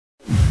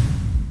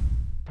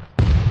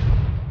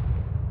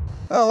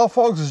Hello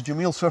folks, this is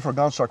Yamil Sued for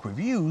Gunstock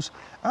Reviews.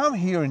 I'm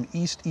here in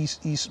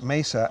East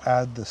Mesa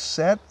at the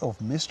set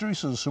of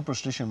Mysteries of the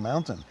Superstition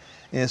Mountain.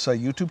 It's a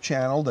YouTube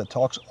channel that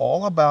talks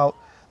all about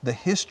the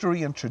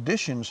history and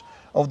traditions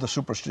of the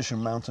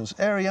Superstition Mountains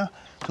area.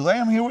 Today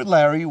I'm here with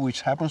Larry,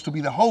 which happens to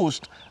be the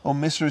host of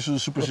Mysteries of the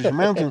Superstition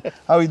Mountain.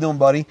 How are you doing,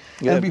 buddy?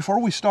 Good. And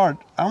before we start,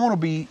 I want to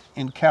be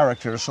in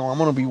character, so I'm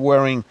going to be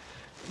wearing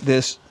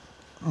this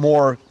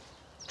more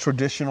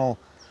traditional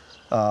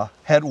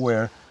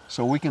headwear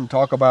so we can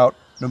talk about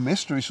the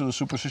mysteries of the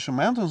Superstition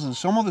Mountains and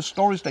some of the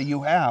stories that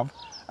you have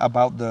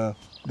about the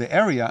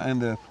area.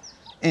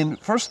 And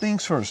first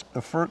things first,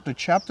 the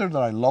chapter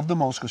that I love the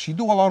most, because you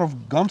do a lot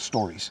of gun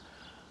stories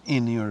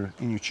in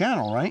your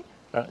channel, right?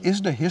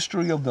 Is the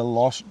history of the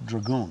Lost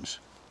Dragoons.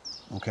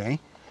 Okay,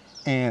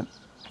 and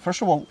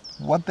first of all,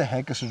 what the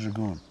heck is a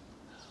dragoon?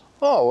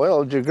 Oh,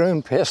 well, a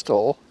dragoon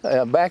pistol.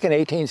 Back in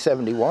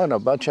 1871, a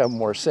bunch of them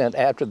were sent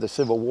after the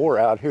Civil War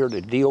out here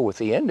to deal with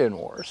the Indian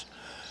Wars.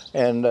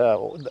 And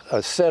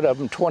a set of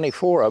them,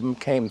 24 of them,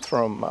 came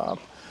from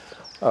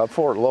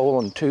Fort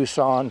Lowell in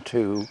Tucson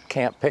to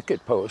Camp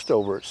Picket Post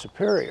over at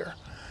Superior.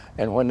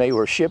 And when they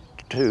were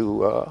shipped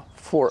to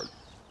Fort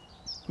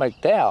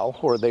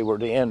McDowell, where they were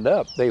to end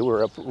up, they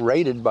were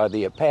raided by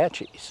the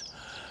Apaches.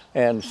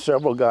 And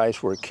several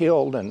guys were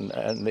killed, and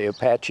the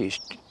Apaches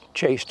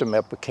chased them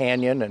up a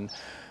canyon, and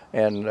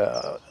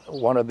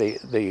one of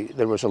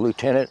there was a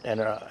lieutenant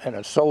and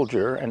a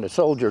soldier, and the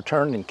soldier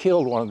turned and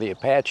killed one of the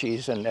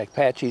Apaches, and the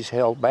Apaches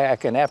held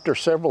back. And after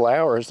several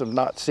hours of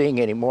not seeing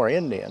any more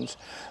Indians,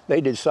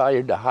 they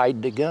decided to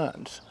hide the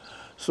guns.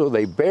 So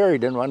they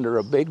buried them under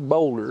a big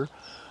boulder,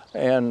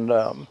 and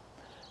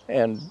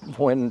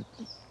when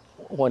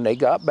they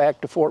got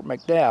back to Fort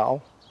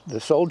McDowell, the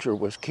soldier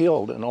was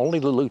killed, and only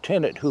the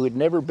lieutenant, who had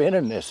never been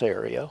in this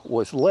area,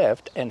 was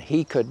left, and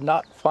he could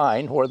not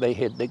find where they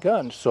hid the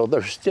guns. So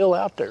they're still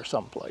out there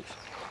someplace.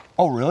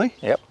 Oh, really?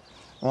 Yep.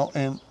 Well,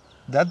 and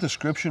that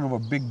description of a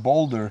big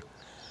boulder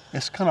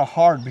is kind of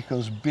hard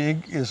because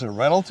big is a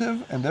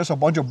relative, and there's a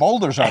bunch of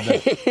boulders out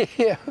there.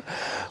 Yeah.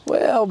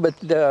 Well, but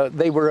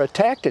they were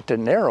attacked at the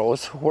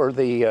Narrows, where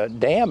the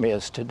dam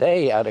is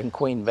today out in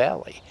Queen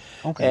Valley.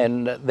 Okay.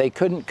 And they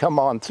couldn't come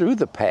on through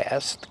the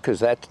pass,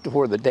 because that's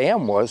where the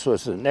dam was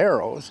the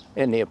Narrows,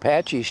 and the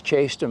Apaches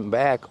chased them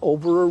back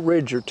over a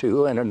ridge or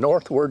two and a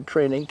northward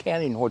trending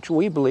canyon, which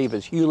we believe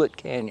is Hewlett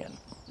Canyon.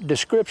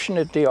 Description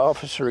that the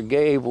officer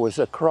gave was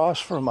across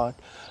from a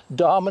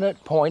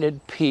dominant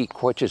pointed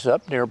peak, which is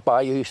up near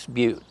Bayou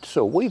Butte.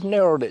 So we've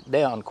narrowed it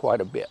down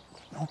quite a bit.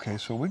 Okay,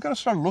 so we got to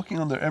start looking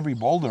under every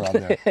boulder out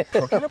there.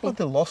 Forget about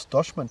the Lost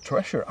Dutchman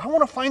treasure. I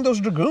want to find those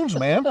dragoons,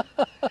 man.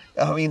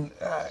 I mean,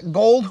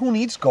 gold, who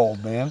needs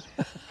gold, man?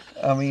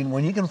 I mean,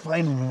 when you can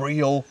find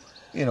real,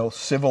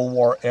 Civil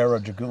War era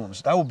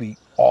dragoons, that would be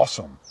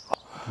awesome.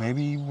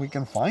 Maybe we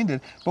can find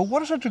it. But what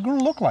does a dragoon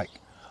look like?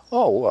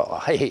 Oh,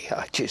 well, hey,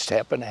 I just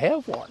happen to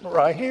have one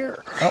right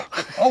here.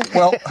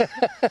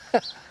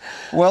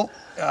 Well,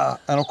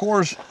 and of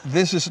course,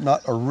 this is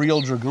not a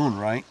real dragoon,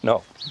 right?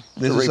 No,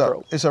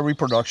 it's a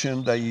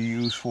reproduction that you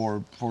use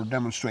for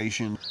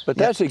demonstration. But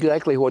that's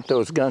exactly what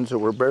those guns that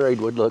were buried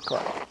would look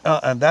like.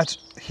 And that's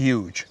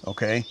huge,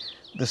 okay?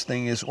 This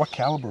thing is, what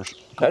caliber?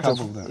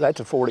 That's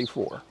a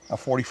 44. A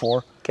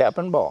 44? Cap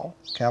and ball.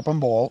 Cap and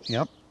ball,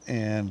 yep.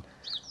 And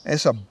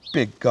it's a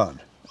big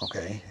gun,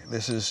 okay?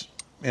 This is,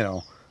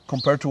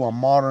 compared to a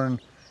modern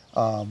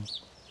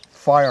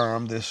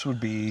firearm, this would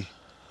be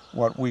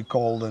what we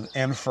call an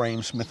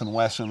end-frame Smith &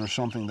 Wesson or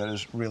something that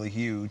is really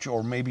huge,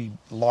 or maybe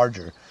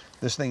larger.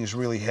 This thing is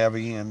really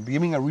heavy, and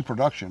giving a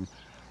reproduction,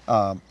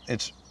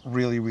 it's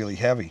really, really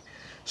heavy.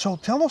 So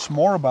tell us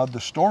more about the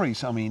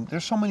stories. I mean,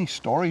 there's so many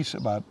stories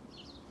about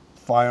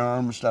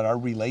firearms that are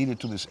related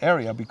to this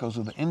area because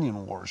of the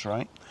Indian Wars,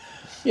 right?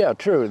 Yeah,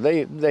 true.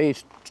 They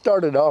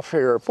started off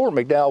here. Fort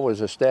McDowell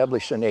was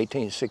established in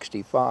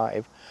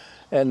 1865.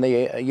 And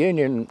the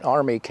Union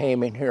Army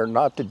came in here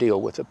not to deal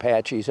with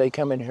Apaches. They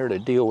come in here to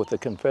deal with the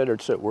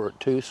Confederates that were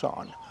at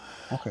Tucson.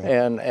 Okay.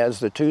 And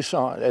as the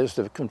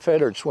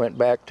Confederates went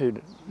back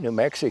to New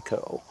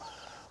Mexico,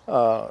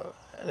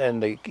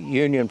 and the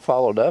Union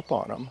followed up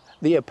on them,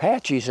 the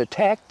Apaches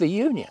attacked the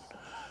Union.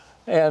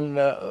 And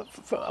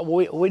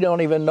we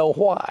don't even know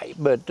why,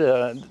 but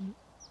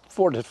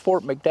Fort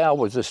McDowell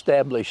was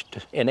established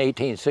in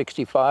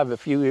 1865, a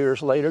few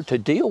years later, to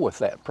deal with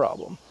that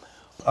problem.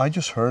 I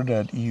just heard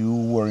that you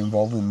were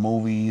involved in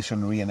movies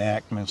and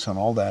reenactments and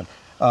all that.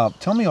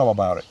 Tell me all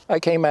about it. I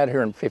came out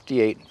here in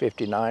 58 and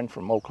 59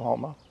 from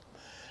Oklahoma,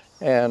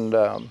 and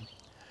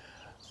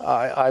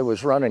I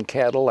was running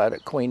cattle out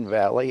at Queen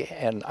Valley,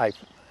 and I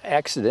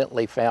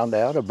accidentally found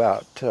out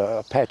about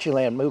Apache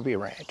Land Movie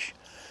Ranch.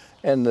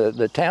 And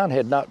the town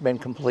had not been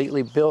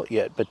completely built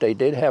yet, but they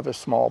did have a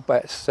small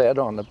set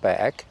on the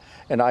back,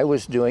 and I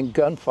was doing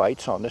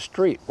gunfights on the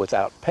street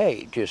without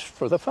pay, just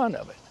for the fun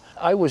of it.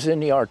 I was in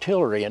the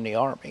artillery in the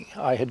Army.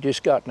 I had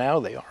just gotten out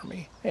of the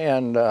Army,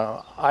 and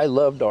I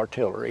loved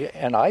artillery,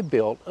 and I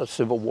built a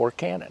Civil War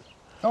cannon.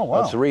 Oh, wow.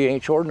 A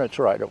 3-inch ordnance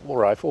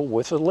rifle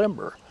with a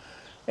limber.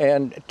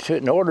 And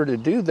in order to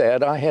do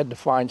that, I had to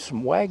find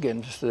some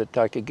wagons that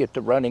I could get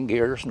the running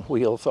gears and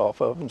wheels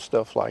off of and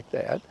stuff like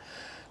that.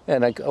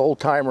 And an old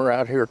timer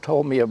out here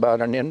told me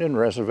about an Indian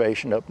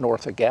reservation up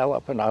north of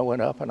Gallup, and I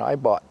went up and I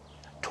bought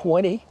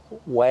 20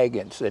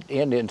 wagons that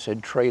Indians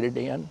had traded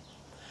in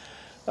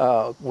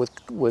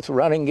with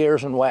running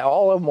gears, and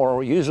all of them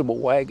were usable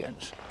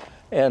wagons.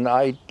 And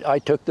I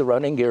took the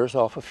running gears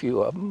off a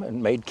few of them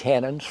and made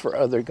cannons for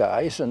other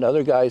guys, and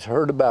other guys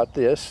heard about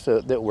this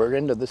that were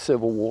into the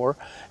Civil War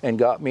and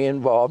got me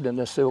involved in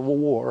the Civil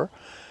War.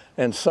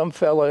 And some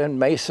fella in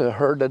Mesa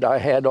heard that I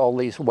had all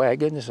these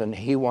wagons and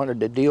he wanted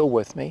to deal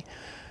with me.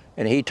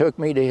 And he took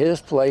me to his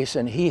place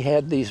and he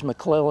had these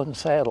McClellan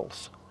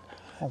saddles.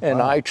 Oh, wow.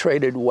 And I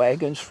traded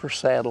wagons for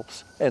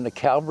saddles, and the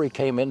cavalry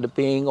came into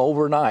being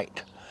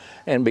overnight.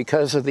 And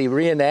because of the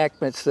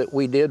reenactments that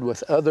we did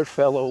with other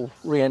fellow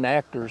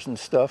reenactors and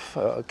stuff,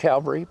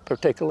 cavalry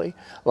particularly,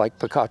 like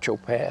Picacho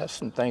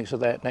Pass and things of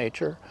that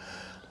nature,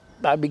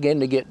 I began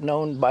to get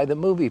known by the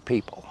movie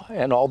people.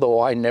 And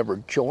although I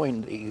never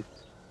joined the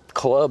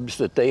clubs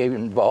that they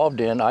involved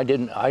in,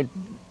 I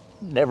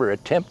never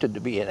attempted to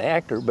be an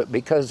actor, but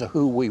because of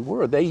who we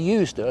were, they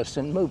used us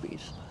in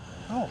movies.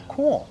 Oh,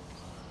 cool.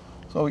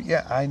 So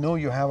yeah, I know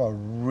you have a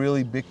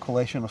really big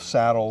collection of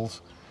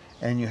saddles,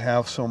 and you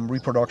have some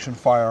reproduction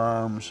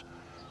firearms,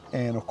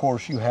 and of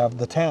course you have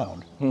the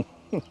town,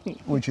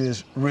 which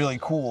is really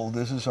cool.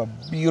 This is a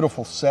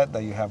beautiful set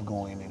that you have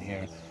going in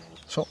here.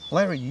 So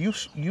Larry,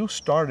 you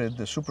started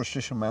the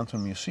Superstition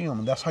Mountain Museum,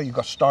 and that's how you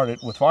got started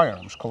with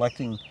firearms,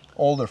 collecting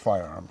older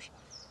firearms.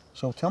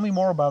 So tell me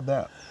more about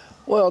that.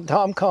 Well,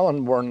 Tom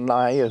Cullenborn and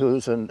I,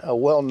 who's a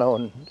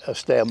well-known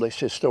established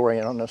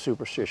historian on the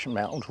Superstition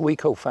Mountains, we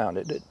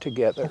co-founded it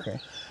together. Okay.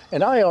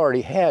 And I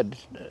already had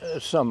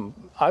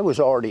I was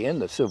already in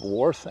the Civil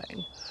War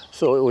thing,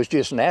 so it was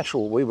just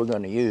natural we were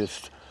going to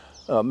use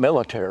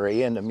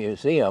military in the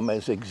museum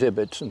as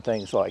exhibits and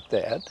things like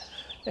that.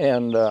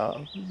 And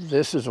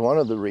this is one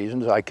of the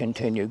reasons I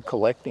continued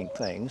collecting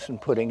things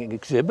and putting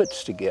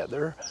exhibits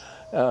together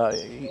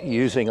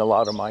using a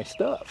lot of my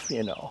stuff,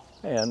 you know.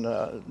 And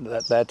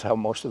that's how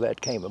most of that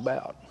came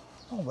about.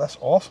 Oh, that's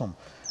awesome.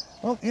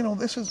 Well, you know,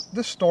 this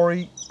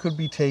story could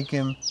be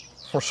taken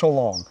for so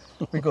long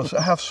because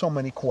I have so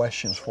many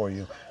questions for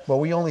you, but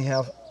we only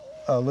have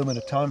a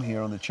limited time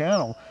here on the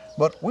channel.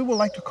 But we would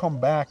like to come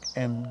back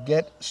and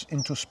get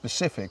into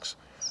specifics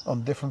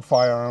on different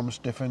firearms,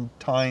 different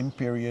time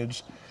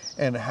periods,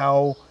 and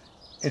how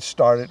it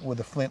started with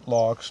the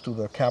flintlocks to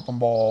the cap and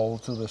ball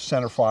to the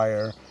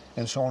centerfire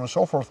and so on and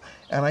so forth.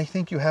 And I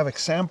think you have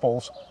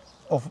examples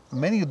of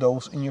many of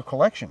those in your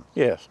collection.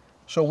 Yes.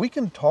 So we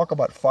can talk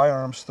about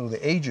firearms through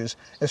the ages,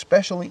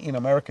 especially in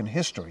American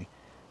history,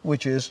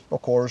 which is,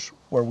 of course,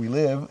 where we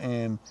live,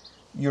 and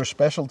your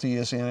specialty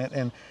is in it.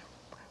 And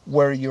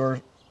where your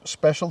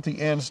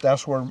specialty ends,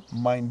 that's where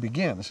mine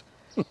begins.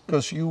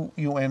 Because you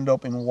end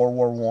up in World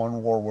War I,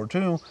 World War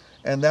II,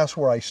 and that's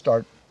where I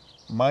start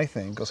my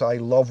thing, because I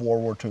love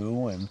World War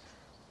II and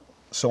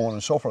so on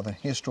and so forth, and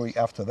history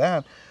after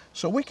that.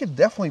 So we could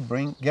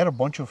definitely get a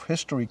bunch of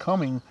history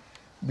coming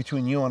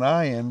between you and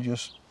I and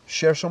just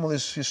share some of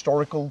these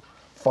historical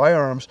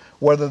firearms,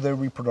 whether they're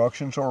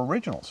reproductions or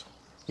originals.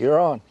 You're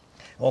on.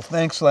 Well,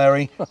 thanks,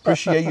 Larry.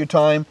 Appreciate your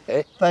time.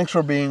 Hey. Thanks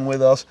for being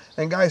with us.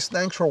 And guys,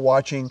 thanks for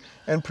watching.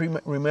 And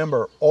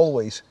remember,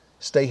 always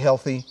stay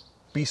healthy,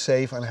 be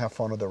safe, and have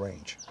fun at the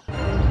range.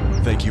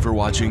 Thank you for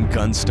watching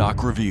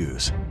Gunstock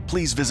Reviews.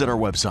 Please visit our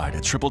website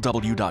at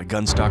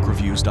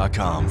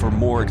www.gunstockreviews.com for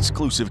more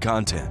exclusive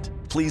content.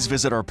 Please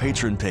visit our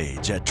Patreon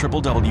page at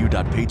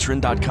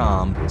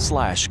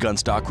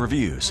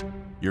www.patreon.com/gunstockreviews.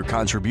 Your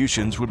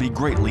contributions would be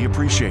greatly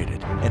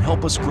appreciated and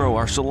help us grow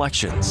our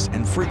selections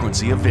and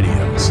frequency of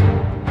videos.